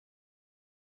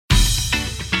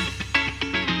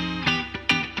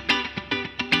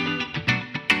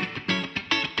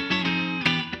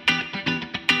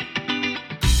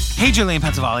Hey, Julian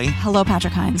Pensavalli. Hello,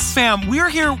 Patrick Hines. Fam, we're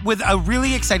here with a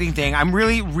really exciting thing. I'm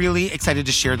really, really excited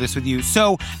to share this with you.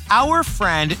 So our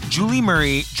friend, Julie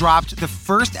Murray, dropped the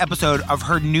first episode of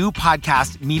her new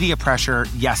podcast, Media Pressure,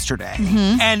 yesterday.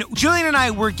 Mm-hmm. And Julian and I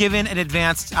were given an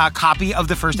advanced copy of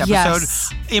the first episode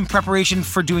in preparation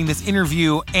for doing this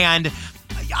interview. And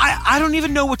I don't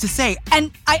even know what to say. And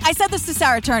I said this to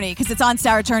Sarah Turney because it's on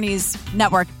Sarah Turney's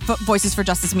network, Voices for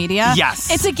Justice Media.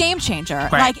 Yes. It's a game changer.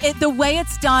 Right. Like, the way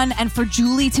it's done, and for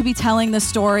Julie to be telling the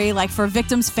story, like for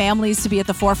victims' families to be at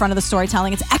the forefront of the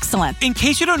storytelling, it's excellent. In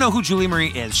case you don't know who Julie Murray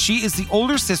is, she is the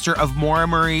older sister of Maura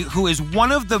Murray, who is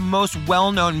one of the most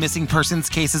well-known missing persons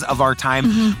cases of our time.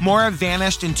 Mm-hmm. Maura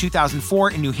vanished in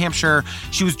 2004 in New Hampshire.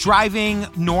 She was driving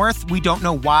north. We don't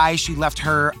know why. She left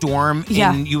her dorm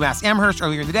in UMass Amherst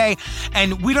earlier in the day.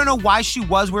 And we don't know why she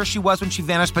was where she was when she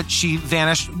vanished, but she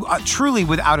vanished truly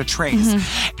without a trace.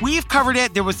 Mm-hmm. We've covered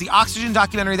it. There was the Oxygen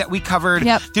documentary that we covered.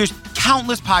 Yep. There's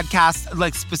countless podcasts,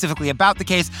 like specifically about the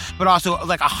case, but also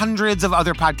like hundreds of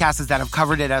other podcasts that have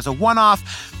covered it as a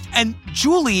one-off. And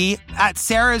Julie, at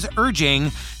Sarah's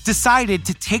urging, decided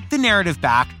to take the narrative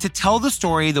back, to tell the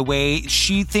story the way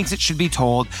she thinks it should be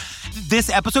told. This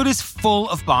episode is full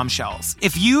of bombshells.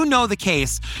 If you know the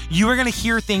case, you are going to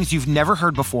hear things you've never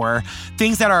heard before,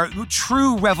 things that are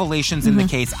true revelations in the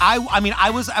case. I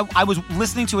was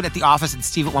listening to it at the office, and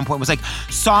Steve at one point was like,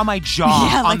 saw my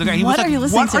jaw on the ground. He was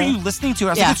like, what are you listening to? I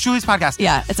was like, it's Julie's podcast.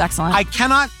 Yeah, it's excellent. I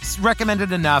cannot recommend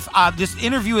it enough. This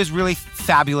interview is really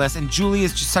fabulous, and Julie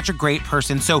is just such a great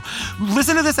person. So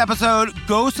listen to this episode.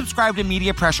 Go subscribe to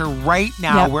Media Pressure right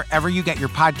now, wherever you get your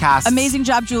podcasts. Amazing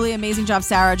job, Julie. Amazing job,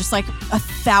 Sarah. Just like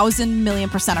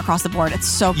 1,000,000,000% across the board. It's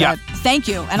so good. Thank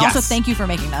you. And also thank you for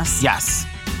making this. Yes.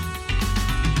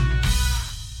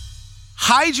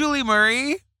 Hi, Julie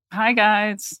Murray. Hi,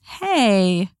 guys.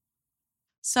 Hey.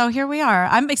 So here we are.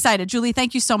 I'm excited. Julie,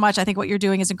 thank you so much. I think what you're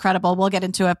doing is incredible. We'll get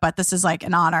into it, but this is like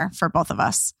an honor for both of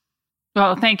us.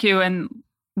 Well, thank you. And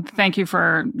thank you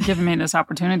for giving me this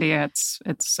opportunity. It's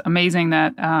amazing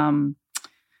that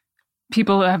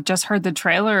people have just heard the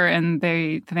trailer and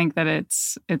they think that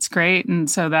it's great. And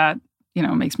so that,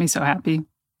 makes me so happy.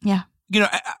 Yeah.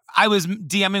 I was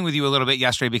DMing with you a little bit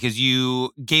yesterday because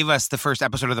you gave us the first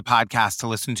episode of the podcast to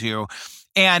listen to.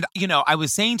 And, I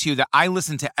was saying to you that I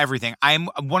listen to everything. I'm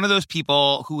one of those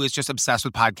people who is just obsessed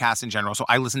with podcasts in general. So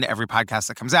I listen to every podcast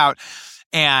that comes out.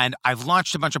 And I've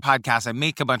launched a bunch of podcasts. I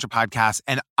make a bunch of podcasts.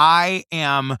 And I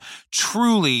am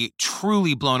truly,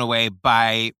 truly blown away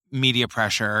by Media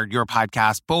Pressure, your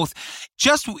podcast, both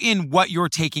just in what you're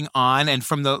taking on and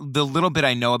from the little bit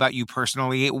I know about you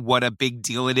personally, what a big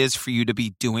deal it is for you to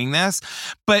be doing this.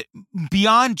 But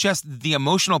beyond just the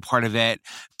emotional part of it,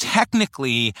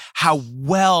 technically, how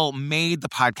well made the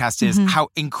podcast is, how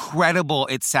incredible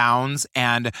it sounds,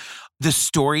 and the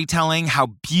storytelling, how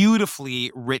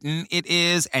beautifully written it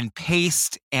is and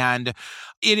paced. And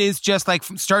it is just like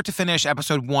from start to finish,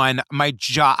 episode one, my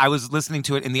jaw, I was listening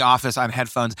to it in the office on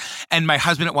headphones. And my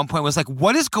husband at one point was like,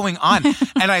 what is going on?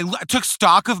 And I took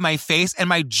stock of my face and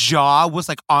my jaw was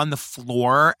like on the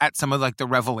floor at some of like the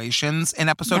revelations in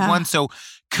episode one. So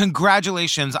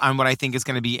congratulations on what I think is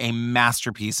going to be a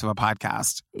masterpiece of a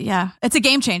podcast. Yeah. It's a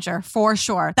game changer for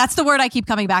sure. That's the word I keep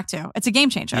coming back to. It's a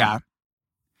game changer. Yeah.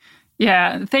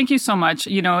 Yeah. Thank you so much.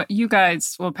 You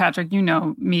guys, well, Patrick, you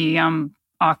know me, I'm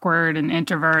awkward and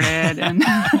introverted. And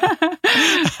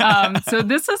so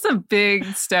this is a big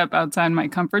step outside my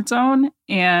comfort zone.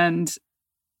 And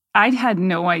I had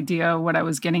no idea what I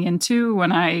was getting into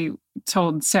when I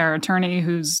told Sarah Turney,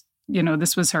 who's,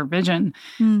 this was her vision,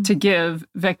 to give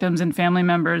victims and family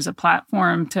members a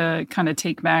platform to kind of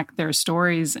take back their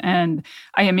stories. And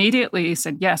I immediately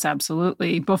said, yes,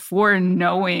 absolutely, before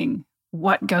knowing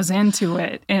what goes into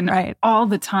it and all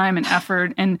the time and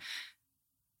effort. And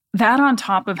that on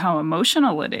top of how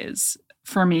emotional it is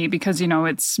for me, because,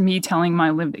 it's me telling my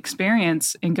lived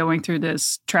experience and going through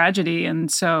this tragedy. And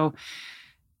so,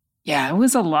 yeah, it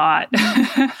was a lot.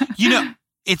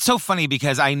 It's so funny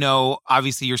because I know,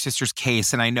 obviously, your sister's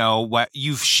case and I know what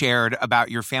you've shared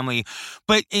about your family.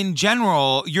 But in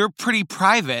general, you're pretty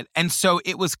private. And so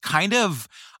it was kind of,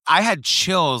 I had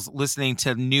chills listening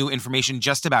to new information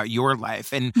just about your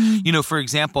life. And, for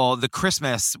example, the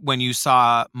Christmas when you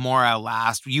saw Maura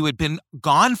last, you had been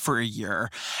gone for a year.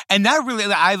 And that really,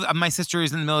 my sister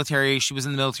is in the military. She was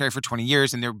in the military for 20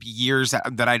 years. And there would be years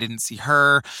that I didn't see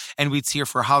her. And we'd see her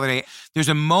for a holiday. There's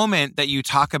a moment that you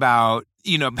talk about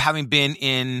having been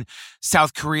in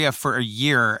South Korea for a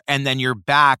year and then you're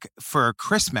back for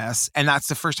Christmas and that's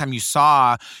the first time you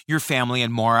saw your family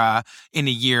and Maura in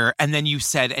a year. And then you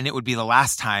said, and it would be the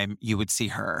last time you would see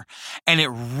her. And it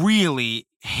really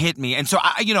hit me. And so,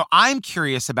 I'm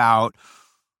curious about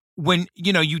when,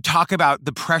 you talk about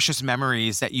the precious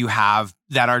memories that you have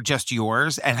that are just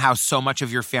yours and how so much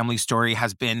of your family story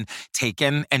has been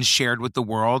taken and shared with the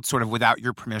world sort of without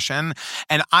your permission.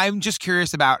 And I'm just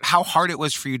curious about how hard it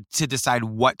was for you to decide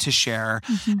what to share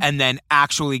and then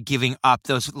actually giving up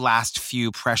those last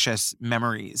few precious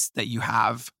memories that you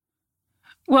have.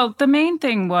 Well, the main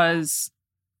thing was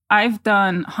I've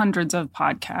done hundreds of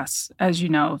podcasts, as you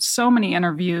know, so many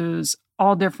interviews,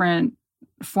 all different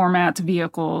formats,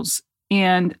 vehicles.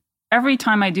 And every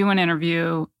time I do an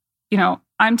interview,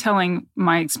 I'm telling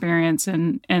my experience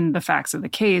and the facts of the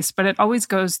case, but it always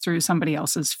goes through somebody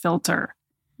else's filter,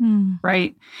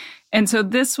 right? And so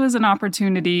this was an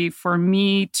opportunity for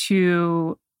me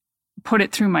to put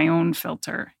it through my own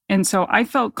filter. And so I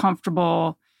felt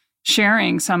comfortable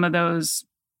sharing some of those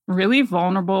really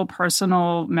vulnerable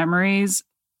personal memories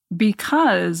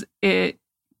because it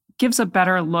gives a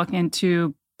better look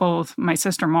into both my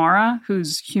sister Maura,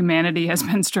 whose humanity has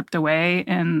been stripped away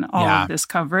in all of this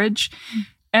coverage,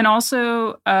 and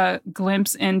also a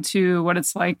glimpse into what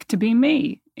it's like to be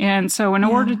me. And so in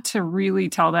order to really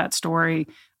tell that story,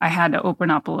 I had to open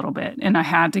up a little bit and I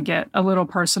had to get a little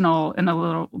personal and a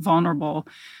little vulnerable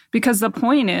because the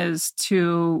point is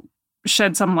to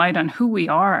shed some light on who we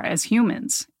are as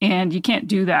humans. And you can't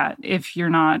do that if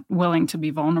you're not willing to be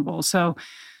vulnerable. So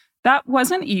that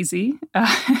wasn't easy, but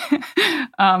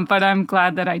I'm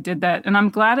glad that I did that. And I'm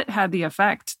glad it had the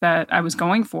effect that I was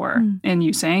going for in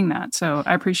you saying that. So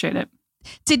I appreciate it.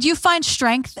 Did you find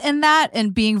strength in that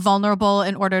and being vulnerable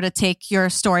in order to take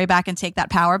your story back and take that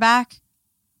power back?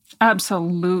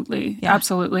 Absolutely. Yeah.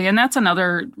 Absolutely. And that's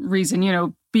another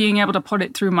reason, being able to put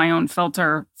it through my own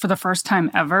filter for the first time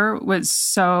ever was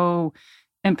so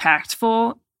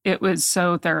impactful. It was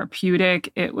so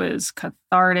therapeutic. It was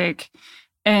cathartic.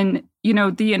 And,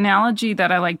 the analogy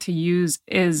that I like to use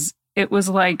is it was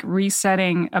like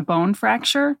resetting a bone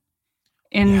fracture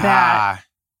in that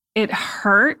it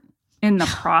hurt in the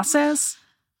process,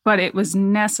 but it was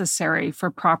necessary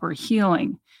for proper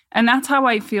healing. And that's how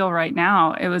I feel right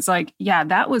now. It was like,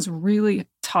 that was really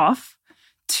tough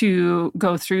to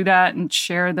go through that and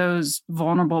share those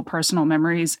vulnerable personal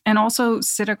memories and also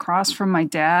sit across from my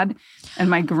dad and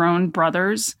my grown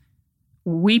brothers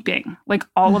weeping, like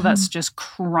all of us just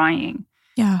crying.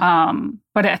 Yeah.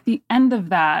 But at the end of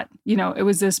that, it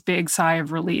was this big sigh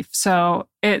of relief. So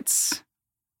it's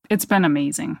been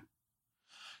amazing.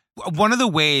 One of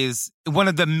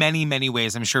the many, many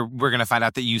ways I'm sure we're going to find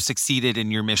out that you succeeded in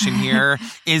your mission here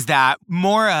is that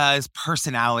Maura's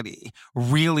personality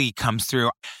really comes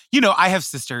through. I have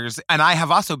sisters and I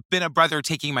have also been a brother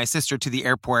taking my sister to the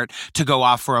airport to go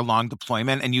off for a long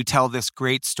deployment. And you tell this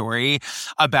great story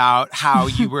about how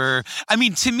you were,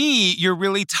 to me, you're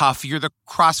really tough. You're the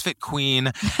CrossFit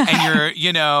queen and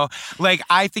you're,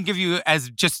 I think of you as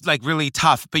just like really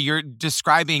tough, but you're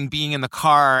describing being in the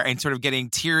car and sort of getting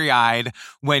teary-eyed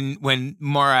when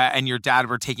Maura and your dad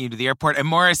were taking you to the airport. And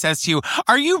Maura says to you,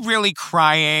 "Are you really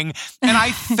crying?" And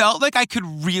I felt like I could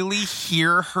really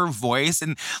hear her voice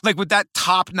and like with that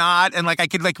top knot and like I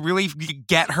could like really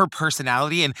get her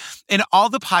personality. And in all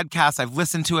the podcasts I've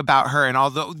listened to about her and all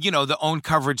the, the own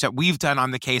coverage that we've done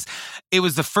on the case, it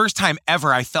was the first time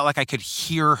ever I felt like I could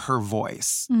hear her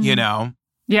voice,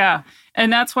 Yeah.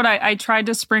 And that's what I tried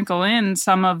to sprinkle in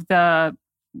some of the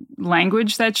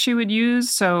language that she would use.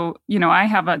 So, I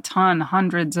have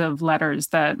hundreds of letters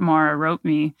that Maura wrote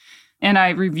me. And I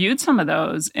reviewed some of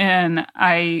those and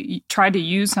I tried to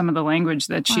use some of the language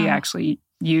that she actually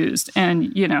used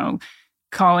and,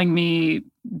 calling me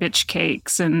bitch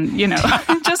cakes and,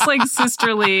 just like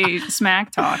sisterly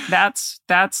smack talk.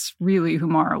 That's really who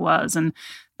Maura was. And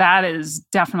that is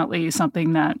definitely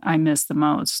something that I miss the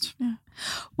most. Yeah.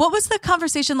 What was the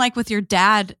conversation like with your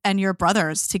dad and your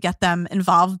brothers to get them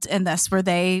involved in this? Were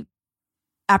they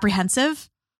apprehensive?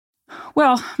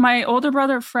 Well, my older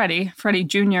brother, Freddie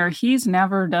Jr., he's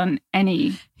never done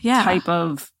any type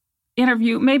of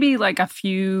interview, maybe like a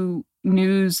few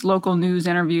local news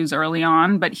interviews early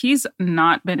on, but he's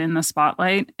not been in the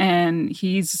spotlight. And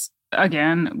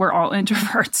again, we're all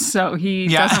introverts, so he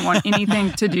doesn't want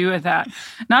anything to do with that.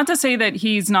 Not to say that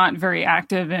he's not very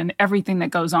active in everything that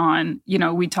goes on.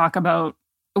 We talk about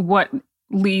what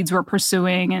leads we're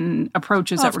pursuing and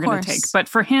approaches that we're going to take. But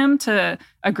for him to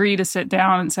agree to sit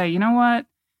down and say, you know what,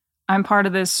 I'm part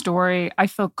of this story. I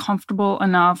feel comfortable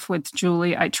enough with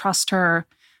Julie. I trust her.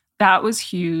 That was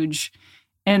huge.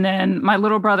 And then my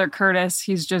little brother, Curtis,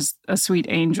 he's just a sweet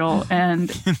angel. And,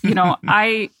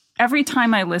 every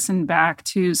time I listen back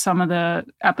to some of the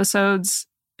episodes,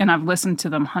 and I've listened to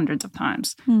them hundreds of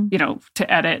times, to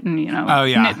edit and,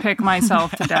 nitpick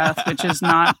myself to death, which is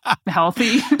not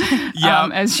healthy,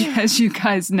 as you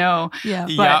guys know. Yeah.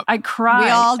 But I cry. We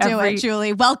all do it,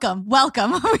 Julie. Welcome. We all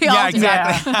do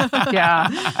exactly. it. Yeah.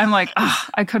 I'm like,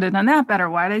 I could have done that better.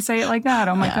 Why did I say it like that?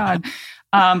 Oh, my God.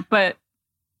 But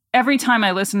every time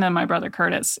I listen to my brother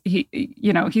Curtis,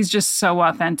 he's just so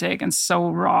authentic and so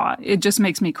raw. It just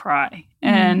makes me cry.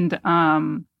 And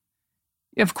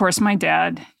of course, my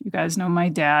dad, you guys know my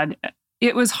dad.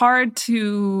 It was hard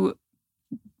to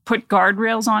put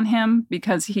guardrails on him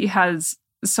because he has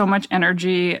so much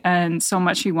energy and so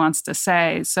much he wants to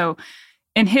say. So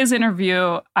in his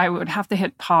interview, I would have to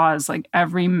hit pause like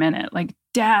every minute, like,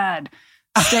 Dad,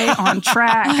 stay on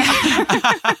track.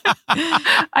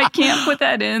 I can't put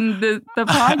that in the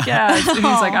podcast. And he's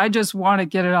like, I just want to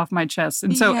get it off my chest.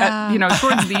 And so,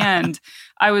 towards the end,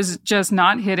 I was just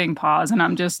not hitting pause. And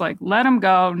I'm just like, let him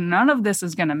go. None of this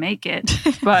is going to make it.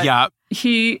 But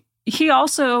he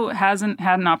also hasn't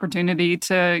had an opportunity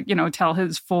to, tell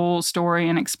his full story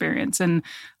and experience. And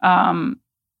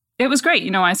it was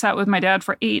great. I sat with my dad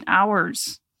for 8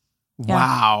 hours.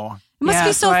 Wow. It must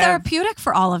be so therapeutic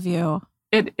for all of you.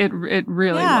 It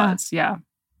really was, yeah.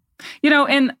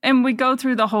 And we go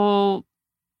through the whole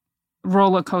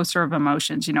roller coaster of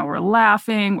emotions. We're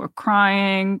laughing, we're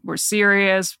crying, we're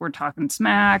serious, we're talking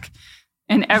smack,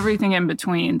 and everything in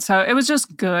between. So it was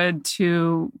just good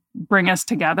to bring us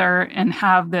together and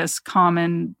have this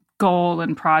common goal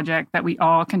and project that we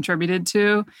all contributed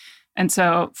to. And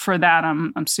so for that,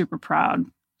 I'm super proud.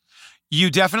 You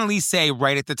definitely say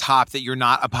right at the top that you're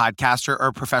not a podcaster or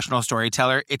a professional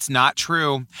storyteller. It's not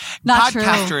true.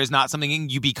 Podcaster is not something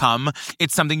you become.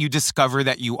 It's something you discover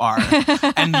that you are.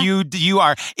 And you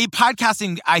are.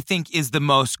 Podcasting, I think, is the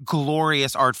most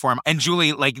glorious art form. And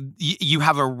Julie, you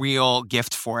have a real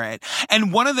gift for it.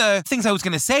 And one of the things I was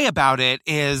going to say about it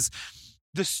is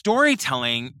the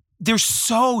storytelling. There's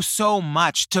so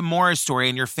much to Maura's story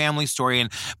and your family's story,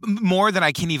 and more than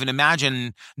I can even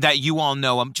imagine that you all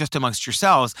know just amongst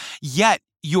yourselves. Yet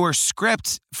your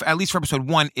script, at least for episode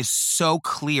 1, is so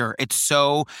clear. It's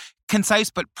so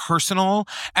concise but personal.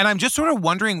 And I'm just sort of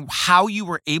wondering how you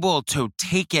were able to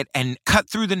take it and cut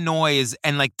through the noise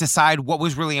and decide what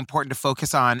was really important to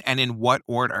focus on and in what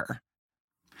order.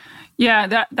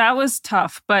 Yeah, that was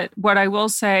tough. But what I will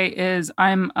say is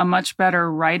I'm a much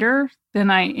better writer than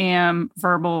I am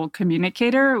verbal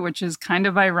communicator, which is kind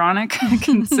of ironic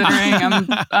considering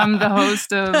I'm the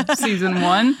host of season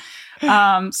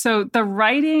 1. So the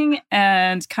writing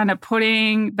and kind of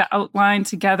putting the outline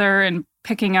together and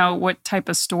picking out what type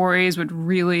of stories would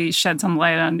really shed some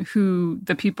light on who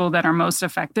the people that are most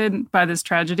affected by this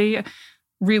tragedy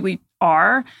really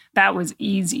are, that was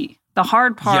easy. The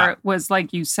hard part was,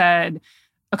 like you said,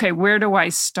 okay, where do I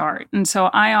start? And so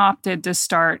I opted to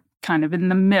start kind of in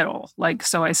the middle.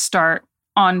 So I start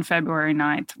on February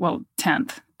 9th,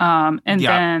 10th.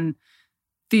 Then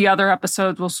the other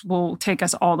episodes will take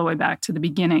us all the way back to the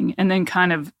beginning and then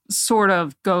kind of sort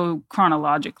of go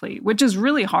chronologically, which is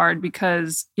really hard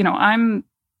because,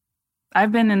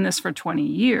 I've been in this for 20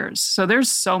 years. So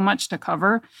there's so much to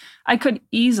cover. I could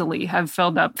easily have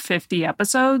filled up 50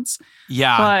 episodes.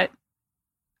 Yeah. But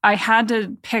I had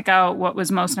to pick out what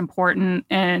was most important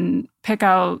and pick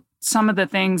out some of the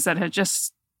things that had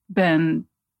just been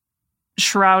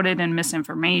shrouded in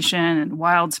misinformation and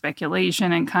wild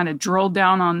speculation and kind of drilled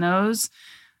down on those,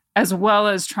 as well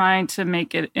as trying to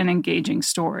make it an engaging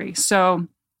story. So,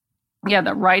 yeah,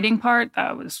 the writing part,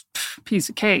 that was a piece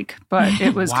of cake, but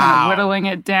it was kind of whittling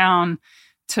it down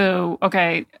to,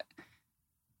 okay,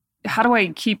 how do I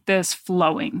keep this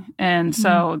flowing? And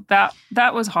so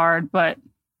that was hard, but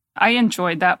I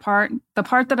enjoyed that part. The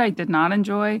part that I did not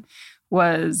enjoy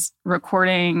was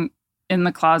recording in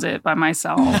the closet by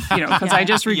myself, because I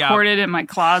just recorded in my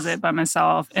closet by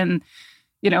myself. And,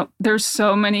 there's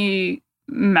so many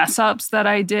mess ups that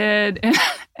I did.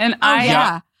 And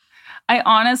I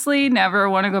honestly never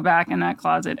want to go back in that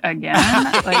closet again.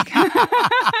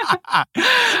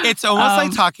 It's almost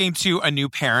like talking to a new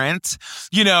parent,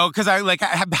 because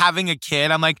I'm having a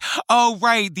kid. I'm like, oh,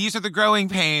 right. These are the growing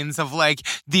pains of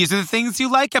these are the things you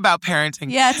like about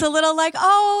parenting. Yeah, it's a little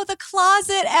the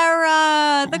closet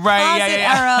era,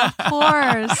 era, of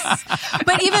course.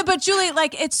 But Julie,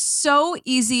 it's so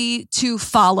easy to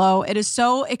follow. It is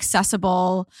so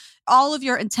accessible. all of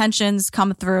your intentions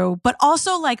come through, but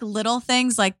also like little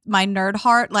things like my nerd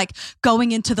heart, like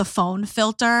going into the phone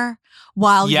filter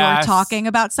while you're talking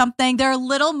about something. There are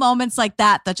little moments like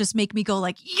that that just make me go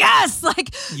like, yes,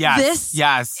 like this.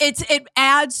 It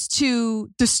adds to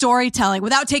the storytelling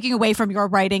without taking away from your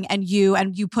writing and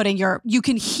you putting you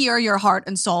can hear your heart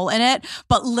and soul in it.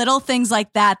 But little things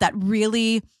like that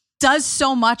really does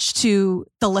so much to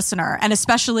the listener. And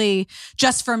especially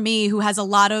just for me, who has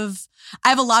I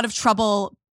have a lot of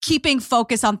trouble keeping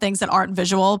focus on things that aren't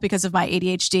visual because of my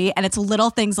ADHD. And it's little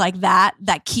things like that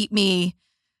keep me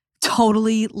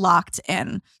totally locked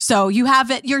in. So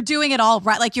you're doing it all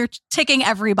right. Like you're ticking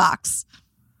every box.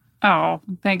 Oh,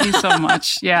 thank you so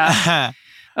much. Yeah.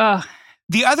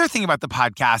 The other thing about the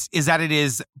podcast is that it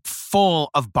is full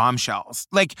of bombshells.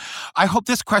 Like, I hope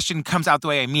this question comes out the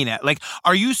way I mean it. Like,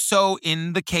 are you so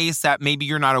in the case that maybe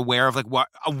you're not aware of like what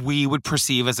we would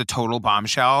perceive as a total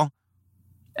bombshell?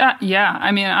 Yeah.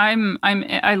 I mean,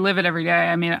 I live it every day.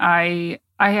 I mean, I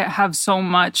have so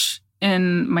much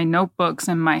in my notebooks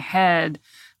and my head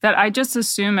that I just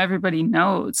assume everybody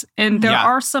knows. And there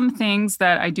are some things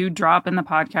that I do drop in the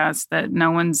podcast that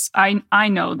I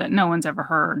know that no one's ever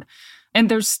heard. And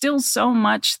there's still so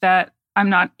much that I'm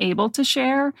not able to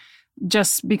share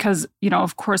just because,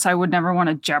 of course I would never want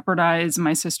to jeopardize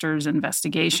my sister's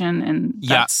investigation. And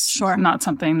that's not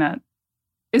something that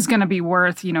is going to be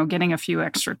worth, getting a few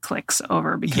extra clicks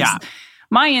over because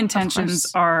my intentions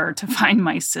are to find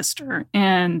my sister.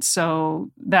 And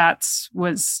so that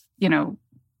was,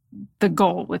 the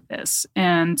goal with this.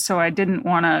 And so I didn't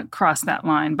want to cross that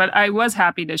line, but I was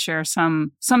happy to share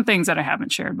some things that I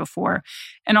haven't shared before.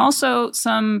 And also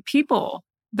some people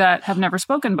that have never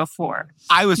spoken before.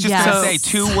 I was just going to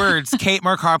say 2 words, Kate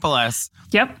Markopoulos.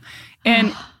 Yep.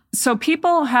 And so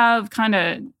people have kind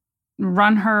of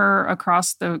run her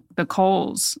across the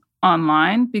coals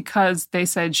online because they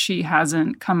said she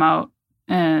hasn't come out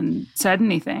and said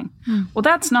anything. Well,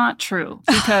 that's not true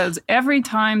because every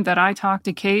time that I talk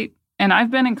to Kate, and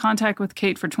I've been in contact with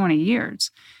Kate for 20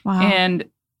 years, and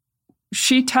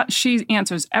she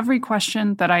answers every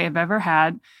question that I have ever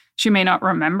had. She may not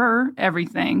remember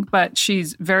everything, but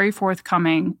she's very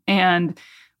forthcoming. And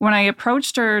when I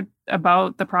approached her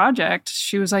about the project,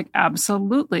 she was like,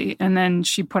 absolutely. And then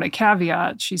she put a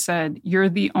caveat. She said, you're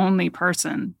the only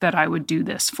person that I would do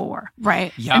this for.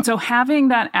 Right. Yep. And so having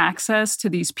that access to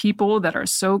these people that are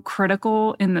so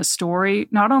critical in the story,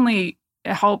 not only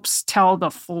helps tell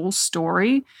the full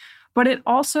story, but it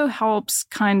also helps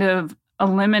kind of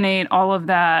eliminate all of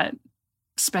that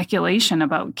speculation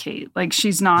about Kate. Like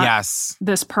she's not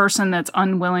this person that's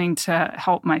unwilling to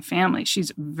help my family.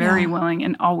 She's very willing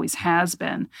and always has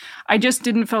been. I just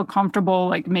didn't feel comfortable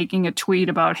like making a tweet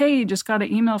about, hey, just got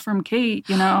an email from Kate,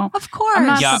 Of course. I'm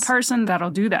not the person that'll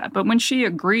do that. But when she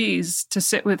agrees to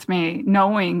sit with me,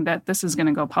 knowing that this is going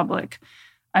to go public,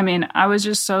 I mean, I was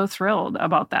just so thrilled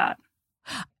about that.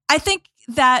 I think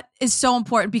that is so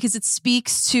important because it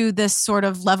speaks to this sort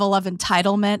of level of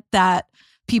entitlement that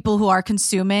people who are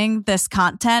consuming this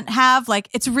content have. Like,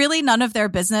 it's really none of their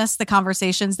business, the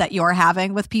conversations that you're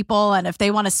having with people. And if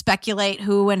they want to speculate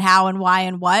who and how and why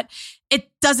and what, it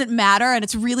doesn't matter. And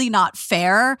it's really not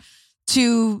fair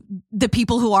to the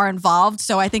people who are involved.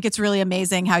 So I think it's really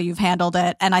amazing how you've handled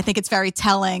it. And I think it's very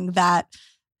telling that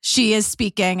she is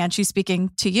speaking and she's speaking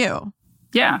to you.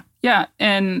 Yeah. Yeah.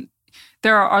 And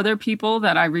there are other people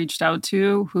that I reached out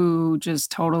to who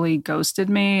just totally ghosted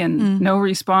me and no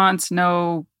response,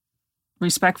 no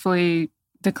respectfully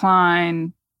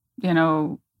decline,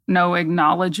 no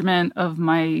acknowledgement of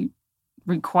my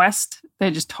request. They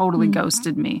just totally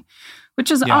ghosted me, which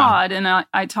is odd. And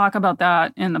I talk about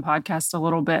that in the podcast a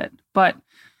little bit. But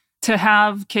to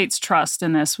have Kate's trust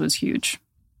in this was huge.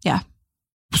 Yeah.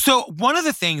 So one of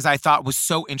the things I thought was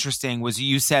so interesting was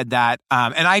you said that,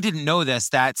 and I didn't know this,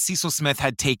 that Cecil Smith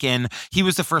he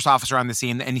was the first officer on the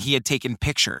scene and he had taken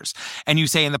pictures. And you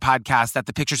say in the podcast that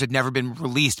the pictures had never been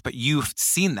released, but you've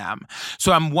seen them.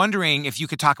 So I'm wondering if you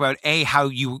could talk about A, how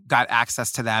you got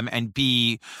access to them, and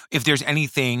B, if there's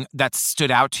anything that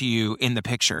stood out to you in the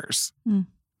pictures.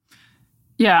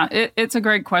 Yeah, it's a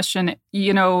great question.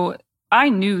 I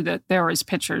knew that there was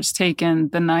pictures taken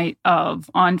the night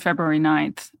on February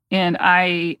 9th. And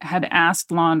I had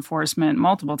asked law enforcement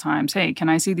multiple times, hey, can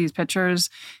I see these pictures?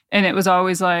 And it was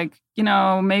always like,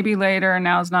 maybe later,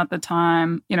 now's not the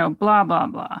time, blah, blah,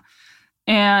 blah.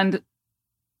 And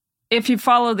if you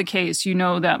follow the case, you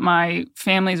know that my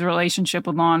family's relationship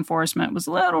with law enforcement was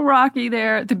a little rocky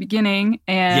there at the beginning.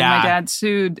 And my dad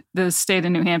sued the state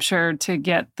of New Hampshire to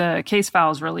get the case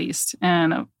files released.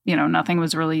 And, nothing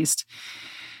was released.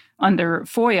 under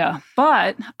FOIA.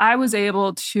 But I was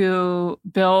able to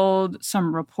build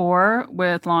some rapport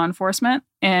with law enforcement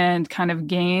and kind of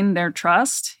gain their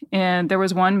trust. And there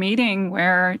was one meeting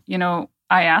where,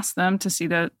 I asked them to see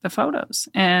the photos,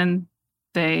 and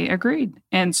they agreed.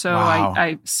 And so Wow.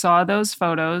 I saw those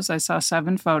photos. I saw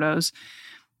 7 photos.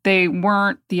 They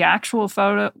weren't the actual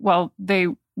photo. Well, they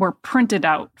were printed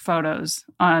out photos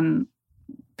on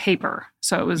paper.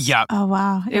 So it was, Yep. Oh,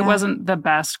 wow. it wasn't the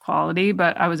best quality,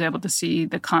 but I was able to see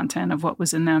the content of what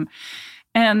was in them.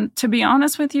 And to be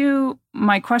honest with you,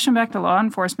 my question back to law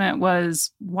enforcement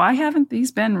was, why haven't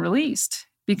these been released?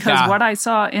 Because what I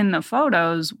saw in the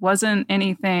photos wasn't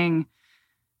anything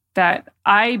that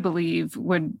I believe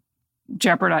would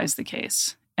jeopardize the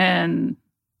case. And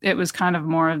it was kind of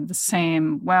more of the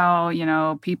same,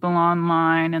 people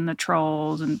online and the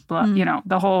trolls and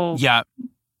the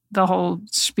whole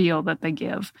spiel that they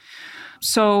give.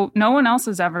 So no one else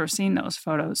has ever seen those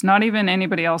photos, not even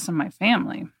anybody else in my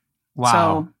family. Wow.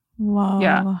 So, Whoa.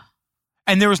 Yeah.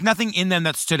 And there was nothing in them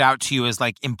that stood out to you as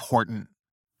like important.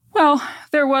 Well,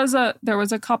 there was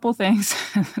a couple things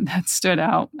that stood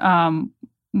out.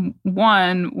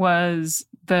 One was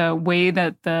the way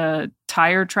that the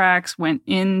tire tracks went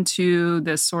into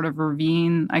this sort of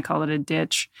ravine. I call it a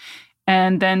ditch.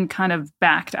 And then kind of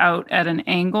backed out at an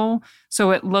angle.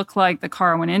 So it looked like the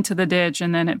car went into the ditch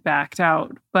and then it backed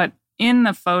out. But in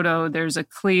the photo, there's a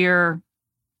clear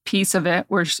piece of it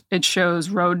where it shows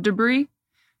road debris.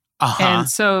 Uh-huh. And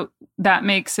so that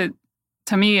makes it,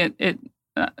 to me,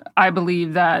 I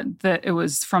believe that it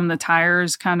was from the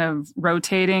tires kind of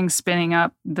rotating, spinning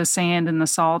up the sand and the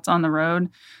salt on the road.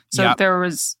 So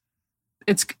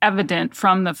it's evident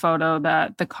from the photo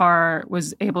that the car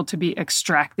was able to be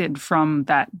extracted from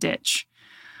that ditch,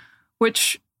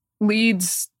 which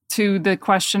leads to the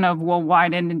question of, well, why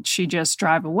didn't she just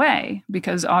drive away?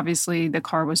 Because obviously the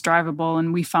car was drivable,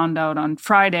 and we found out on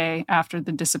Friday after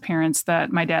the disappearance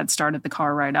that my dad started the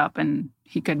car right up and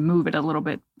he could move it a little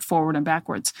bit forward and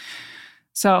backwards.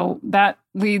 So that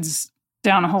leads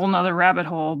down a whole nother rabbit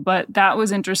hole, but that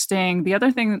was interesting. The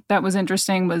other thing that was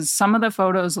interesting was some of the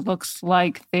photos looked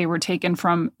like they were taken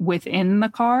from within the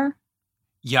car.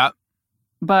 Yep.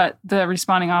 But the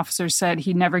responding officer said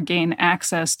he never gained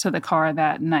access to the car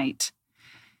that night.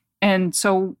 And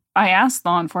so I asked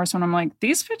law enforcement, I'm like,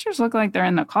 these pictures look like they're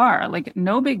in the car. Like,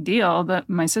 no big deal that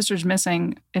my sister's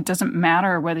missing. It doesn't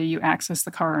matter whether you access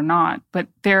the car or not. But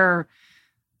the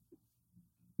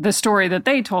story that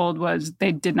they told was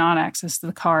they did not access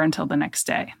the car until the next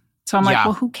day. So I'm like,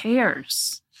 well, who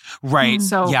cares? Right.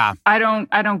 So I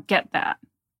don't get that.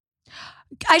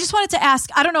 I just wanted to ask,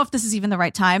 I don't know if this is even the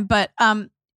right time, but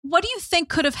what do you think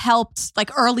could have helped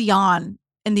like early on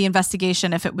in the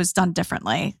investigation if it was done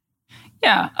differently?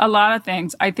 Yeah, a lot of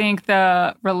things. I think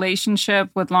the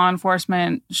relationship with law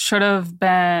enforcement should have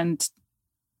been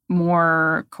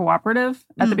more cooperative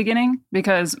at the beginning,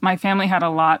 because my family had a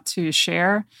lot to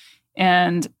share,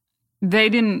 and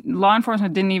law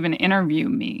enforcement didn't even interview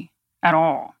me at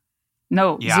all.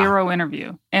 No, zero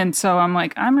interview. And so I'm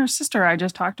like, I'm her sister. I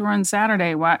just talked to her on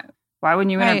Saturday. Why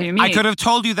wouldn't you interview me? I could have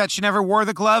told you that she never wore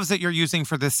the gloves that you're using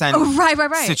for this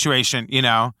situation,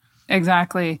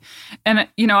 Exactly. And,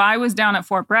 I was down at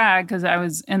Fort Bragg because I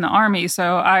was in the Army,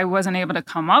 so I wasn't able to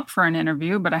come up for an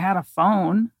interview, but I had a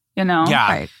phone,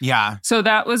 Yeah. So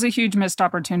that was a huge missed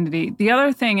opportunity. The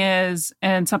other thing is,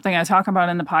 and something I talk about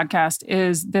in the podcast,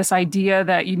 is this idea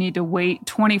that you need to wait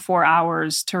 24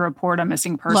 hours to report a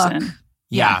missing person.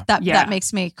 Look, that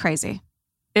makes me crazy.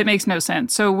 It makes no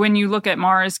sense. So when you look at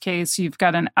Maura's case, you've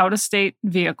got an out-of-state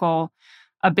vehicle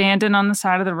abandoned on the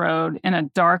side of the road in a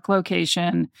dark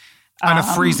location. On a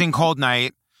freezing cold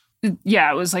night.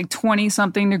 Yeah, it was like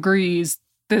 20-something degrees.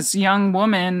 This young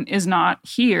woman is not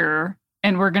here,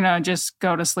 and we're going to just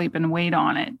go to sleep and wait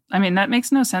on it. I mean, that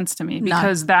makes no sense to me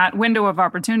because that window of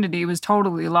opportunity was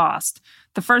totally lost.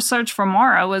 The first search for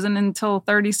Maura wasn't until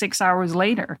 36 hours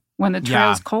later when the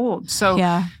trail's cold.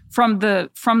 So from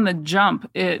the jump,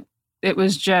 it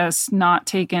was just not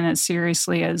taken as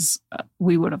seriously as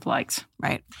we would have liked.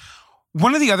 Right.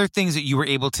 One of the other things that you were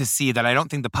able to see that I don't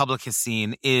think the public has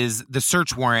seen is the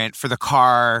search warrant for the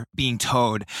car being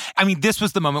towed. I mean, this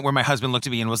was the moment where my husband looked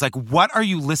at me and was like, what are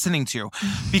you listening to?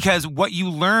 Because what you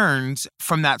learned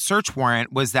from that search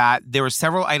warrant was that there were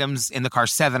several items in the car,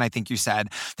 7, I think you said,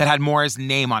 that had Maura's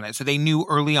name on it. So they knew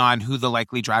early on who the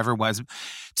likely driver was.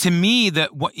 To me,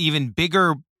 what even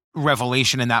bigger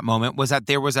revelation in that moment was that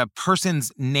there was a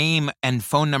person's name and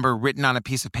phone number written on a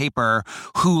piece of paper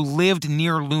who lived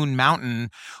near Loon Mountain,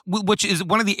 which is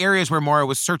one of the areas where Maura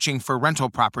was searching for rental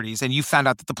properties. And you found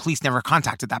out that the police never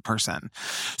contacted that person.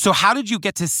 So how did you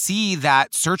get to see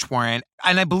that search warrant?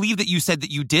 And I believe that you said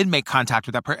that you did make contact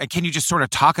with that person. Can you just sort of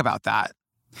talk about that?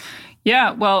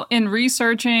 Yeah, well, in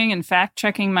researching and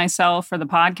fact-checking myself for the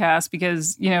podcast,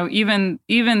 because,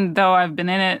 even though I've been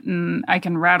in it and I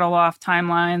can rattle off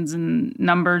timelines and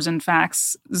numbers and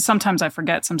facts, sometimes I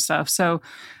forget some stuff. So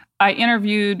I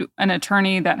interviewed an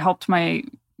attorney that helped my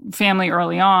family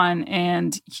early on,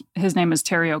 and his name is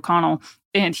Terry O'Connell,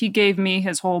 and he gave me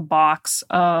his whole box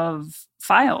of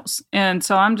files. And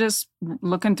so I'm just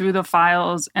looking through the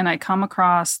files and I come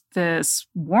across this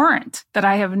warrant that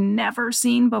I have never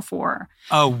seen before.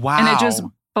 Oh, wow. And it just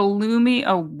blew me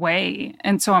away.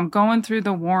 And so I'm going through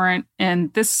the warrant,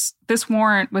 and this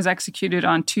warrant was executed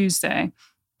on Tuesday,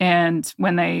 and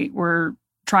when they were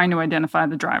trying to identify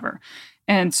the driver.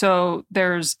 And so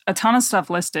there's a ton of stuff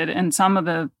listed, and some of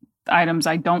the items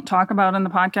I don't talk about in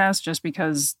the podcast just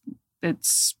because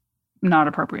it's not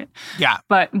appropriate. Yeah.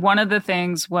 But one of the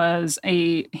things was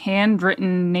a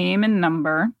handwritten name and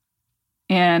number.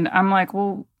 And I'm like,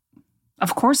 well,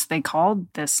 of course they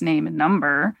called this name and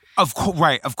number. Of course.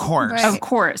 Right. Of course. Right. Of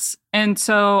course. And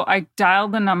so I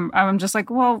dialed the number. I'm just like,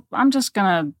 well, I'm just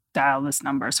going to dial this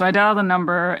number. So I dialed the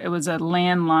number. It was a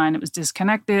landline. It was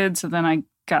disconnected. So then I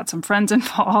got some friends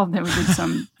involved. They did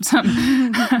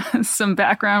some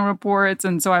background reports.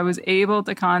 And so I was able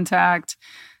to contact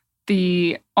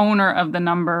the owner of the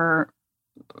number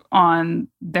on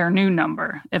their new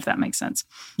number, if that makes sense.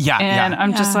 Yeah. And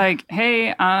I'm just like,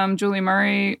 hey, I'm Julie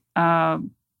Murray.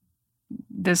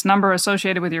 This number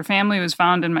associated with your family was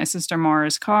found in my sister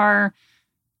Maura's car.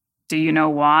 Do you know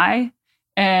why?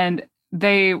 And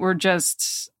they were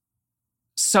just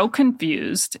so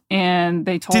confused. And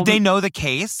they told Did they know the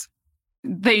case?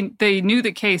 They knew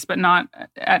the case, but not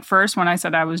at first when I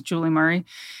said I was Julie Murray.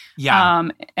 Yeah.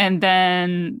 And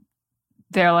then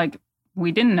they're like,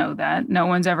 we didn't know that. No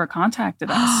one's ever contacted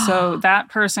us. So that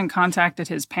person contacted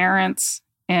his parents.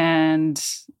 And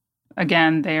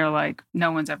again, they are like,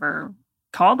 no one's ever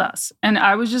called us. And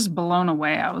I was just blown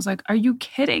away. I was like, are you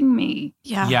kidding me?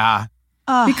 Yeah. Yeah.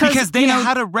 Because they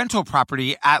had a rental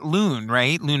property at Loon,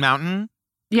 right? Loon Mountain?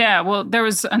 Yeah, well, there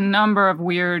was a number of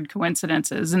weird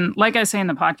coincidences. And like I say in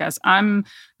the podcast, I'm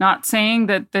not saying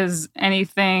that there's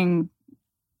anything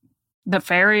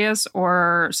nefarious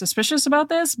or suspicious about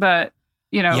this, but,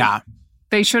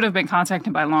 they should have been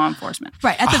contacted by law enforcement.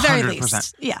 Right, at the very 100%.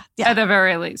 least. Yeah. At the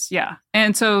very least, yeah.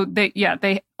 And so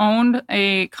they owned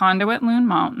a condo at Loon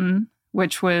Mountain,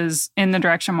 which was in the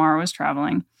direction Maura was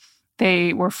traveling.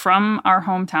 They were from our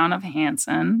hometown of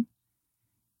Hanson.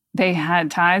 They had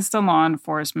ties to law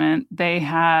enforcement. They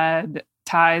had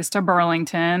ties to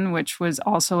Burlington, which was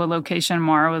also a location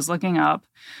Maura was looking up.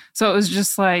 So it was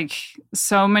just like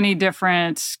so many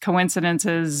different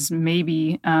coincidences,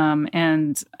 maybe.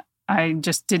 And I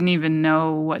just didn't even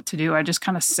know what to do. I just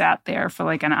kind of sat there for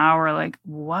like an hour, like,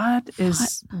 what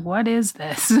is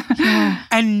this? Yeah.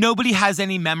 And nobody has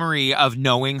any memory of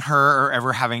knowing her or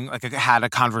ever having had a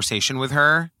conversation with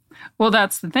her? Well,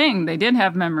 that's the thing. They did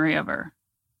have memory of her.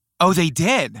 Oh, they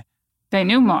did? They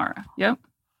knew Maura. Yep.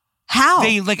 How?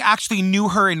 They actually knew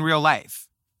her in real life?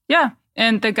 Yeah.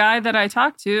 And the guy that I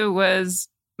talked to was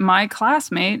my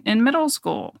classmate in middle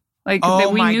school. We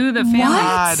knew the family.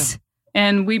 What?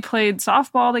 And we played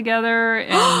softball together.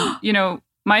 And,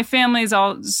 my family's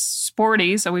all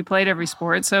sporty, so we played every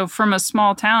sport. So from a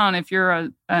small town, if you're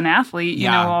an athlete, you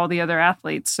know all the other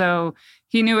athletes. So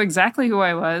he knew exactly who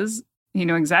I was. He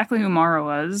knew exactly who Maura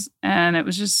was. And it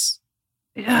was just...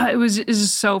 Yeah, it was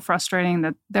just so frustrating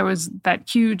that there was that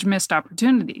huge missed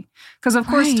opportunity. Because, of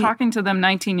course, talking to them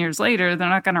 19 years later, they're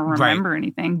not going to remember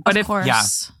anything. But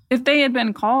if they had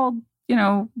been called,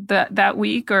 that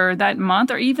week or that month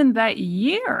or even that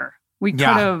year, we could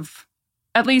have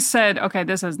at least said, okay,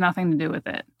 this has nothing to do with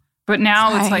it. But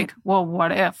now it's like, well,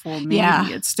 what if? Well,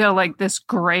 maybe it's still like this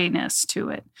grayness to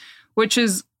it, which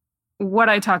is what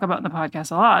I talk about in the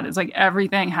podcast a lot. It's like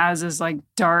everything has this like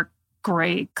dark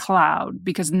gray cloud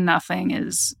because nothing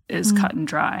is cut and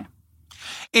dry.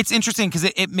 It's interesting because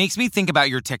it makes me think about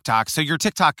your TikTok. So your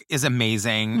TikTok is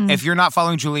amazing. If you're not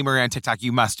following Julie Murray on TikTok,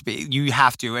 you must be. You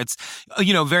have to. It's,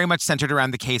 very much centered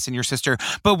around the case and your sister.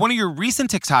 But one of your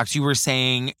recent TikToks, you were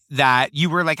saying that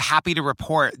you were happy to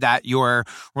report that your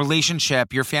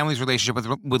family's relationship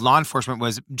with law enforcement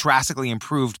was drastically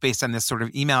improved based on this sort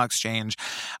of email exchange.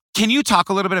 Can you talk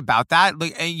a little bit about that?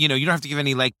 You don't have to give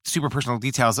any super personal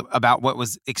details about what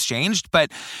was exchanged,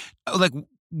 but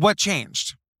what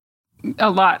changed? A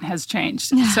lot has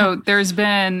changed. So there's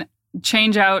been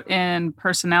change out in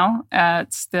personnel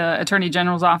at the Attorney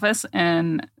General's office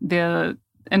and the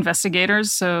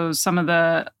investigators. So some of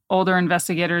the older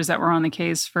investigators that were on the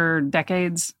case for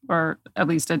decades, or at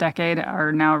least a decade,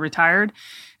 are now retired.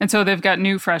 And so they've got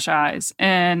new fresh eyes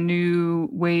and new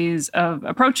ways of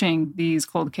approaching these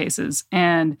cold cases.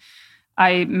 And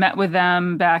I met with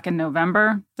them back in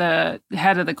November, the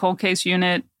head of the cold case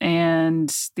unit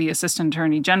and the assistant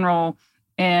attorney general.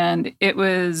 And it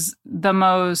was the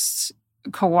most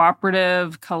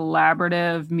cooperative,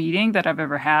 collaborative meeting that I've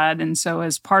ever had. And so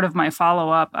as part of my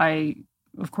follow-up, I,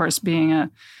 of course, being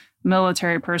a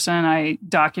military person, I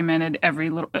documented every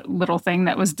little thing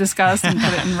that was discussed and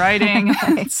put it in writing.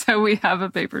 Right. So we have a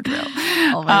paper trail.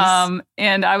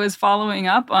 And I was following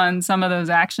up on some of those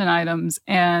action items,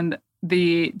 and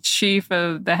the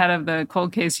head of the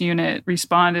cold case unit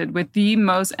responded with the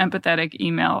most empathetic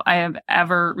email I have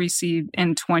ever received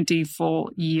in 20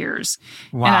 full years.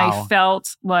 Wow. And I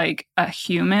felt like a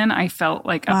human. I felt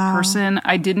like a person.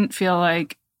 I didn't feel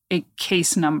like a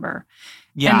case number.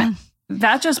 Yeah. And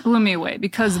that just blew me away,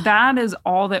 because that is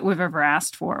all that we've ever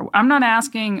asked for. I'm not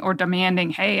asking or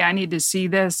demanding, hey, I need to see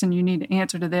this and you need to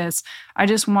answer to this. I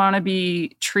just want to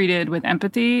be treated with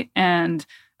empathy. And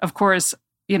of course,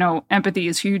 you know, empathy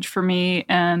is huge for me,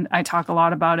 and I talk a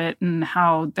lot about it and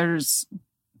how there's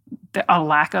a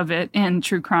lack of it in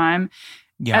true crime,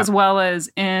 as well as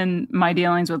in my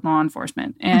dealings with law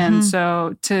enforcement. And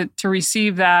so to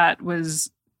receive that was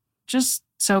just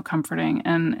so comforting,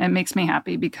 and it makes me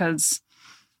happy, because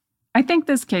I think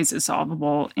this case is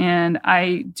solvable, and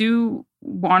I do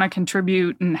want to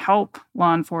contribute and help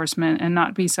law enforcement and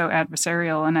not be so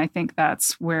adversarial. And I think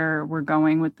that's where we're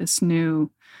going with this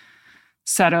new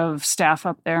set of staff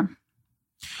up there.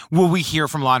 Will we hear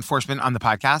from law enforcement on the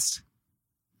podcast?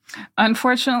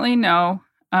 Unfortunately, no.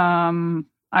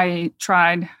 I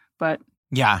tried, but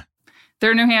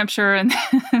they're New Hampshire, and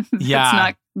it's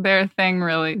not their thing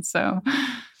really. So,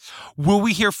 will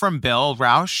we hear from Bill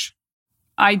Rausch?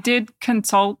 I did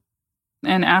consult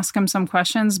and ask him some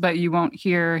questions, but you won't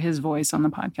hear his voice on the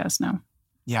podcast now.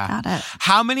 Yeah. Got it.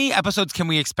 How many episodes can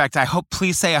we expect? I hope,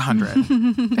 please say 100.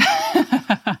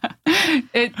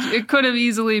 It could have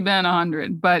easily been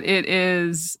 100, but it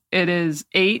is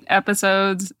 8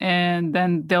 episodes, and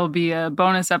then there'll be a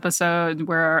bonus episode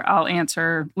where I'll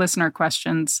answer listener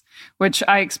questions, which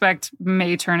I expect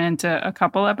may turn into a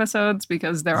couple episodes,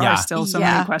 because there are still so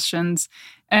many questions.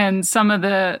 And some of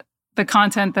the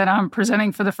content that I'm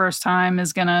presenting for the first time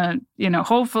is going to,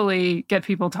 hopefully get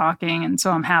people talking. And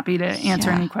so I'm happy to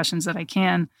answer any questions that I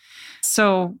can.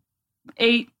 So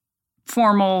 8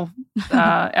 formal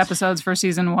episodes for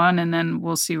season 1, and then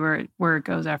we'll see where it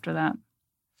goes after that.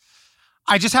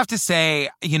 I just have to say,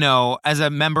 as a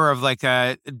member of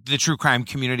the true crime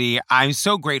community, I'm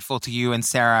so grateful to you and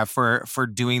Sarah for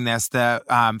doing this. The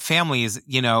families,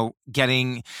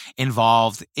 getting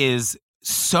involved is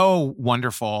so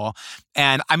wonderful.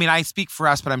 And I mean, I speak for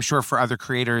us, but I'm sure for other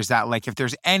creators that if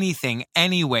there's anything,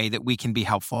 any way that we can be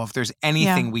helpful, if there's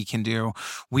anything we can do,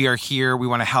 we are here. We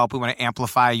want to help. We want to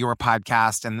amplify your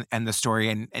podcast and the story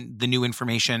and the new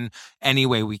information any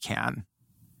way we can.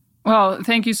 Well,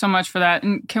 thank you so much for that.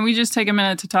 And can we just take a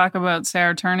minute to talk about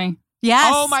Sarah Turney?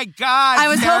 Yes. Oh my God. I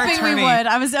was Sarah hoping Turney. we would.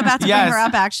 I was about to bring her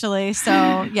up, actually.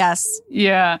 So, yes.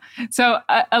 Yeah. So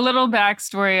a little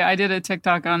backstory. I did a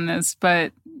TikTok on this,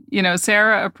 but,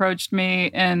 Sarah approached me,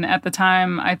 and at the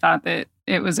time I thought that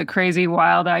it was a crazy,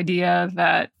 wild idea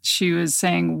that she was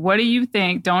saying, what do you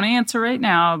think? Don't answer right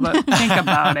now, but think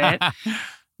about it.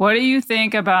 What do you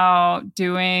think about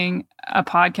doing a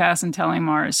podcast and telling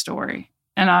Maura's story?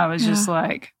 And I was just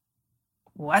like,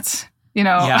 what?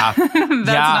 That's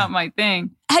not my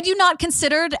thing. Had you not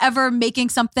considered ever making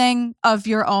something of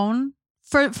your own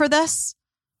for this?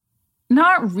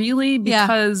 Not really,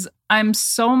 because I'm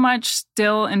so much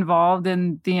still involved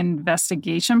in the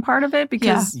investigation part of it,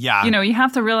 because, you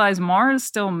have to realize Maura is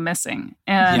still missing,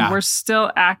 and we're still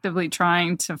actively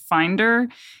trying to find her.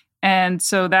 And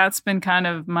so that's been kind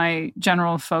of my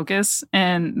general focus,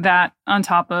 and that on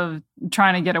top of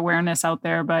trying to get awareness out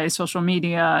there by social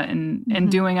media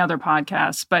and doing other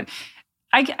podcasts. But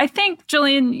I think,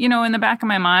 Gillian, in the back of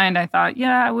my mind, I thought,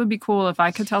 it would be cool if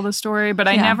I could tell the story, but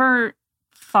I never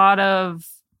thought of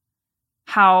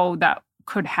how that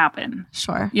could happen.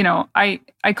 Sure. I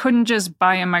couldn't just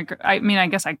buy a I mean, I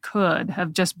guess I could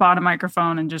have just bought a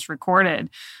microphone and just recorded.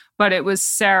 But it was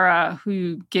Sarah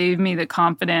who gave me the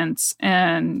confidence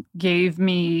and gave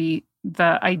me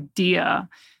the idea.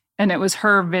 And it was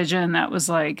her vision that was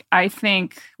like, I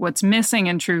think what's missing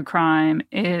in true crime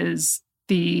is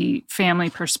the family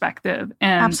perspective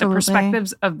and Absolutely. the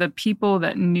perspectives of the people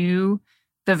that knew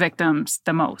the victims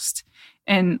the most.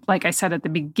 And like I said at the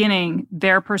beginning,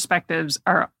 their perspectives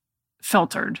are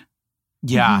filtered.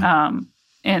 Yeah.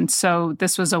 And so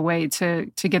this was a way to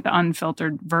get the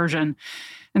unfiltered version.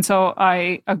 And so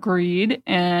I agreed,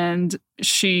 and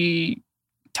she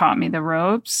taught me the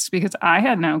ropes because I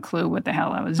had no clue what the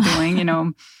hell I was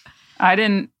doing. I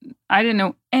didn't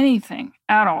know anything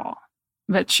at all,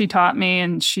 but she taught me,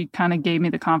 and she kind of gave me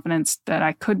the confidence that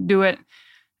I could do it.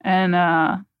 And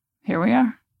here we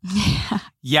are.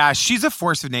 Yeah, she's a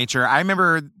force of nature. I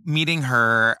remember meeting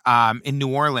her in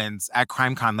New Orleans at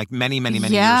CrimeCon like many years ago.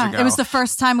 Yeah, it was the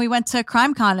first time we went to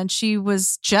CrimeCon, and she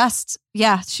was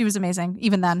she was amazing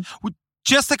even then.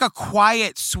 Just like a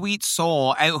quiet, sweet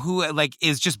soul who like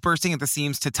is just bursting at the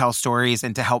seams to tell stories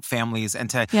and to help families and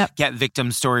to get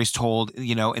victim stories told,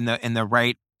 in the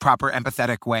right, proper,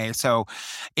 empathetic way. So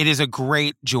it is a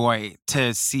great joy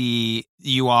to see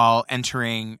you all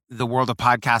entering the world of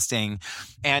podcasting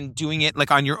and doing it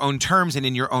like on your own terms and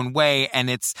in your own way.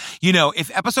 And it's,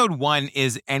 if episode 1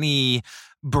 is any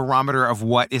barometer of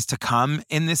what is to come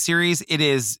in this series, it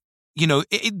is,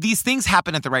 these things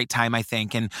happen at the right time, I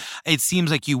think. And it seems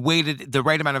like you waited the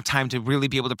right amount of time to really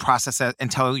be able to process it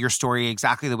and tell your story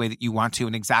exactly the way that you want to.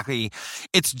 And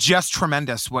it's just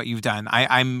tremendous what you've done.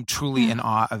 I'm truly in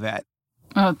awe of it.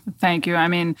 Oh, thank you. I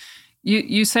mean,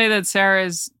 you say that Sarah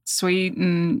is sweet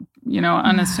and,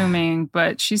 unassuming,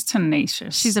 but she's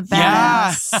tenacious. She's a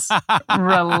badass.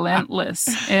 Relentless.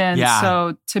 And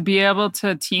so to be able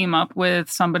to team up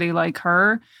with somebody like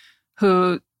her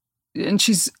and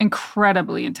she's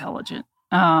incredibly intelligent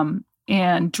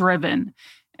and driven.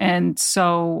 And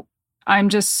so I'm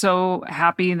just so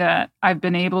happy that I've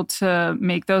been able to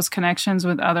make those connections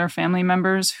with other family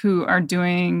members who are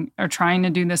trying to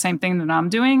do the same thing that I'm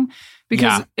doing,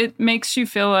 because it makes you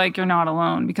feel like you're not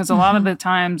alone. Because a lot of the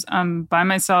times I'm by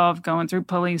myself going through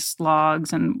police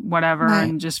logs and whatever,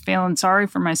 and just feeling sorry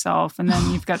for myself. And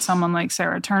then you've got someone like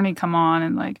Sarah Turney come on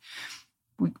and like,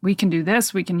 we can do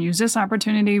this. We can use this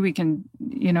opportunity. We can,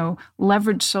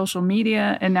 leverage social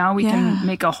media. And now we can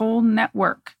make a whole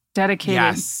network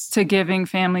dedicated to giving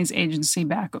families agency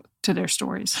back to their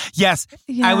stories. Yes.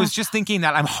 Yeah. I was just thinking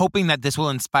that I'm hoping that this will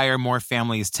inspire more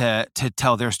families to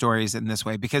tell their stories in this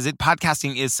way, because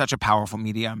podcasting is such a powerful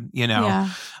medium, Yeah.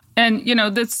 And,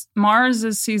 this Mars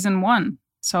is season 1.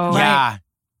 So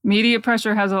media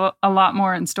pressure has a lot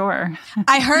more in store.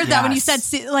 I heard that when you said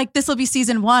this will be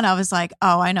season 1, I was like,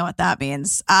 oh, I know what that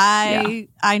means. I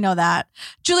know that.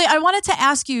 Julie, I wanted to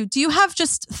ask you, do you have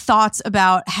just thoughts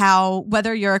about how,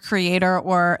 whether you're a creator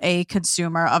or a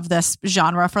consumer of this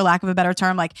genre, for lack of a better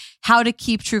term, like how to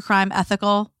keep true crime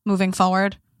ethical moving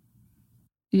forward?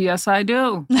 Yes, I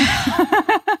do.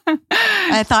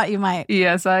 I thought you might.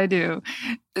 Yes, I do.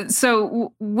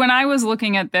 So when I was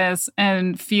looking at this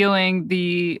and feeling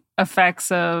the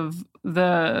effects of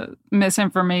the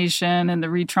misinformation and the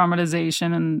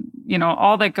re-traumatization and,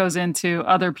 all that goes into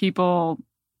other people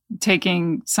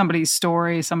taking somebody's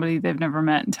story, somebody they've never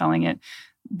met, and telling it,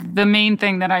 the main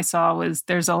thing that I saw was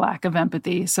there's a lack of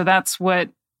empathy. So that's what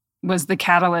was the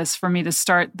catalyst for me to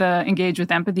start the Engage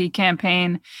with Empathy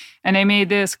campaign. And I made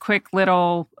this quick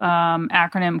little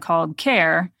acronym called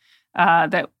CARE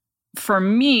that for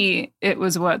me, it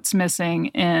was what's missing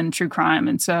in true crime.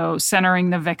 And so centering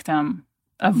the victim,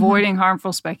 avoiding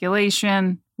harmful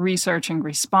speculation, researching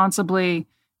responsibly,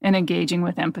 and engaging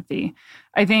with empathy.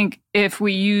 I think if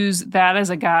we use that as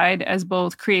a guide as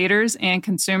both creators and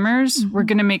consumers, we're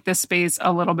going to make this space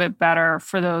a little bit better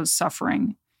for those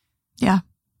suffering. Yeah.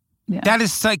 Yeah. That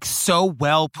is like so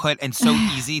well put and so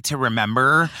easy to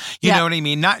remember. You know what I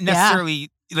mean? Not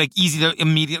necessarily like easy to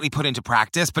immediately put into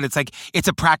practice, but it's like it's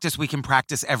a practice we can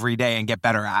practice every day and get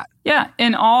better at. Yeah,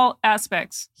 in all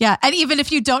aspects. Yeah, and even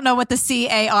if you don't know what the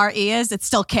CARE is, it's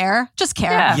still care. Just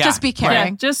care. Yeah. Just be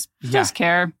caring. Yeah, just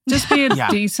care. Just be a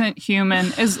decent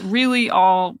human is really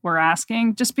all we're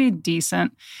asking. Just be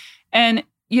decent. And,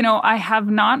 I have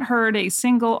not heard a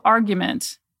single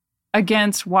argument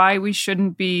against why we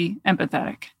shouldn't be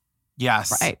empathetic.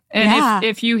 Yes. Right. And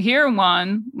if you hear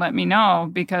one, let me know,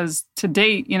 because to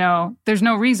date, there's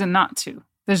no reason not to.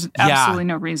 There's absolutely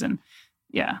no reason.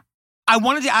 Yeah. I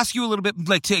wanted to ask you a little bit,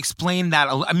 like, to explain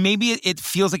that. Maybe it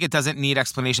feels like it doesn't need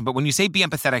explanation, but when you say be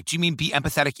empathetic, do you mean be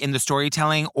empathetic in the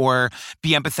storytelling, or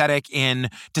be empathetic in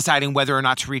deciding whether or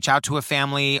not to reach out to a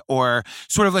family, or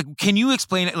sort of like, can you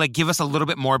explain it, like give us a little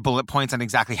bit more bullet points on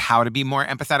exactly how to be more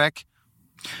empathetic?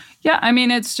 Yeah, I mean,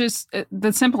 it's just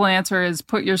the simple answer is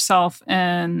put yourself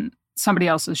in somebody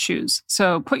else's shoes.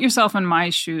 So put yourself in my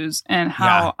shoes and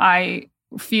how I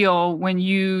feel when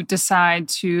you decide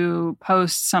to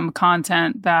post some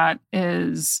content that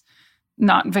is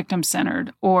not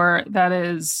victim-centered, or that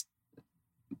is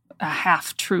a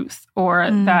half-truth, or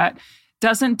that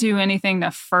doesn't do anything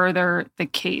to further the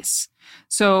case.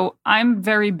 So I'm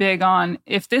very big on,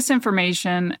 if this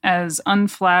information, as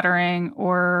unflattering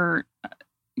or,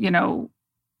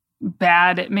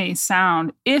 bad it may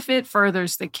sound, if it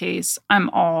furthers the case, I'm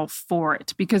all for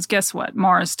it. Because guess what?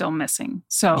 Maura's still missing.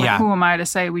 So who am I to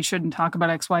say we shouldn't talk about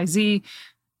XYZ?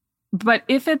 But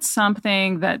if it's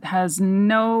something that has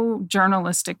no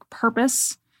journalistic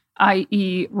purpose,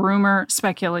 i.e. rumor,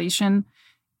 speculation,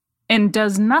 and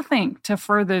does nothing to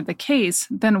further the case,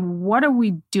 then what are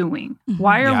we doing?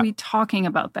 Why are we talking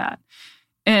about that?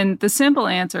 And the simple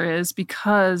answer is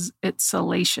because it's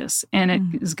salacious and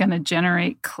it is going to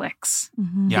generate clicks.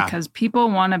 Because people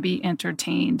want to be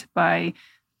entertained by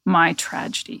my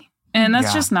tragedy. And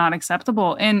that's just not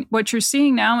acceptable. And what you're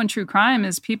seeing now in true crime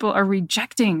is people are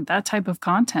rejecting that type of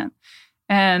content.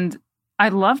 And I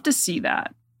love to see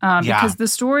that. Because the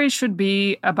story should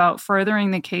be about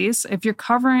furthering the case. If you're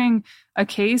covering a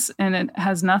case and it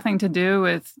has nothing to do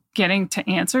with getting to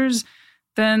answers,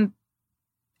 then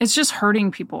it's just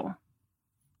hurting people.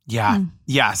 Yeah.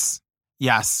 Yes.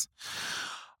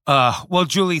 Well,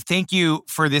 Julie, thank you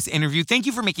for this interview. Thank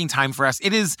you for making time for us.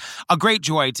 It is a great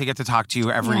joy to get to talk to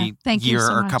you every year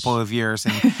or a couple of years.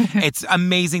 And it's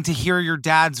amazing to hear your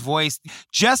dad's voice.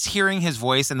 Just hearing his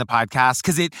voice in the podcast,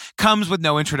 because it comes with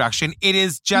no introduction. It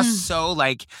is just so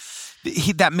like,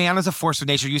 that man is a force of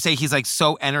nature. You say he's like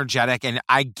so energetic, and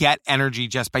I get energy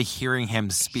just by hearing him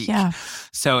speak. Yeah.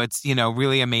 So it's,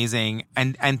 really amazing.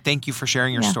 And thank you for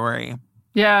sharing your story.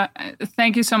 Yeah.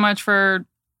 Thank you so much for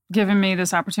giving me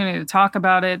this opportunity to talk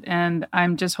about it. And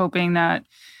I'm just hoping that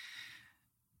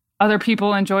other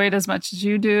people enjoy it as much as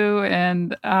you do.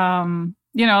 And,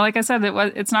 like I said,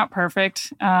 it's not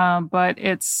perfect, but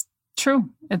it's true.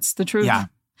 It's the truth. Yeah.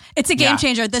 It's a game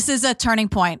changer. This is a turning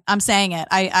point. I'm saying it.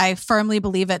 I firmly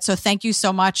believe it. So thank you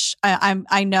so much.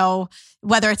 I know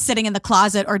whether it's sitting in the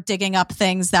closet or digging up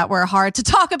things that were hard to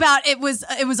talk about, it was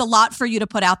a lot for you to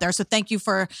put out there. So thank you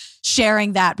for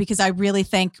sharing that, because I really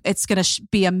think it's going to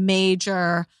be a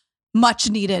major, much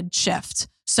needed shift.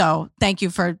 So thank you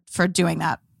for doing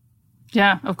that.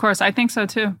 Yeah, of course. I think so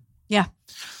too. Yeah.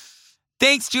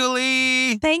 Thanks,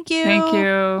 Julie. Thank you. Thank you.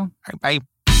 All right, bye.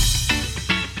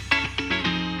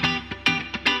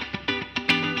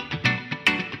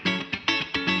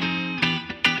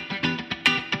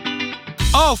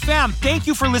 Oh, fam, thank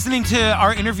you for listening to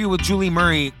our interview with Julie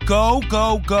Murray. Go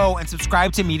and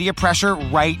subscribe to Media Pressure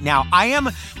right now. I am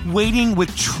waiting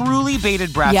with truly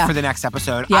bated breath for the next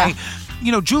episode. Yeah.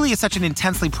 Julie is such an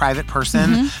intensely private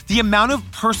person. The amount of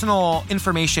personal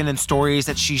information and stories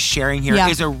that she's sharing here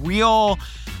is a real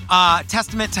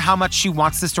testament to how much she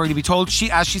wants this story to be told.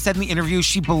 As she said in the interview,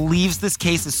 she believes this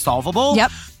case is solvable.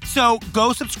 Yep. So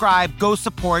go subscribe, go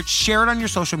support, share it on your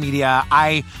social media.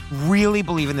 I really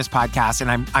believe in this podcast,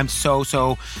 and I'm so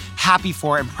happy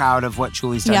for and proud of what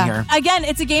Julie's done here. Again,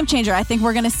 it's a game changer. I think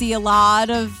we're going to see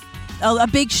a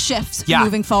big shift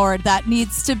moving forward that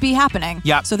needs to be happening.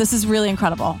 Yeah. So this is really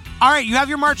incredible. All right, you have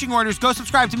your marching orders. Go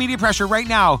subscribe to Media Pressure right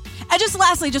now. And just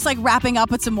lastly, just like wrapping up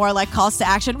with some more like calls to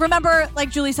action. Remember, like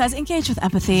Julie says, engage with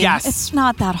empathy. Yes. It's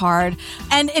not that hard.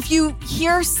 And if you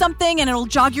hear something and it'll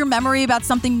jog your memory about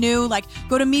something new, like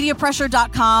go to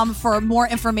mediapressure.com for more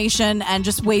information and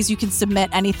just ways you can submit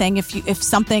anything if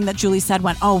something that Julie said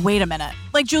went, oh, wait a minute.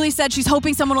 Like Julie said, she's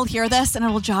hoping someone will hear this and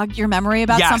it'll jog your memory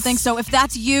about something. So if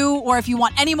that's you, or if you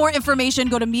want any more information,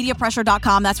 go to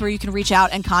mediapressure.com. That's where you can reach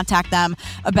out and contact them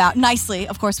about, nicely,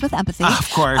 of course, with empathy.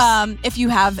 Of course. If you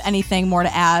have anything more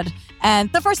to add.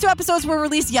 And the first 2 episodes were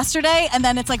released yesterday, and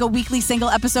then it's like a weekly single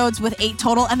episodes with 8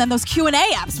 total, and then those Q&A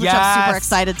apps, which I'm super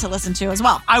excited to listen to as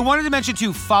well. I wanted to mention,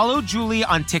 too, follow Julie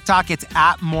on TikTok. It's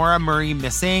at Maura Murray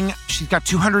Missing. She's got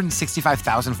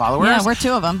 265,000 followers. Yeah, we're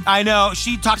 2 of them. I know.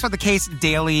 She talks about the case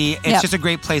daily. It's just a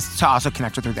great place to also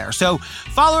connect with her there. So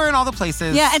follow her in all the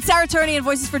places. Yeah, and Sarah Turney and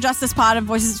Voices for Justice Pod and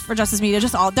Voices for Justice Media,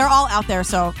 they're all out there.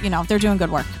 So, they're doing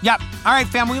good work. Yep. All right,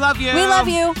 fam, we love you. We love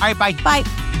you. All right, bye. Bye.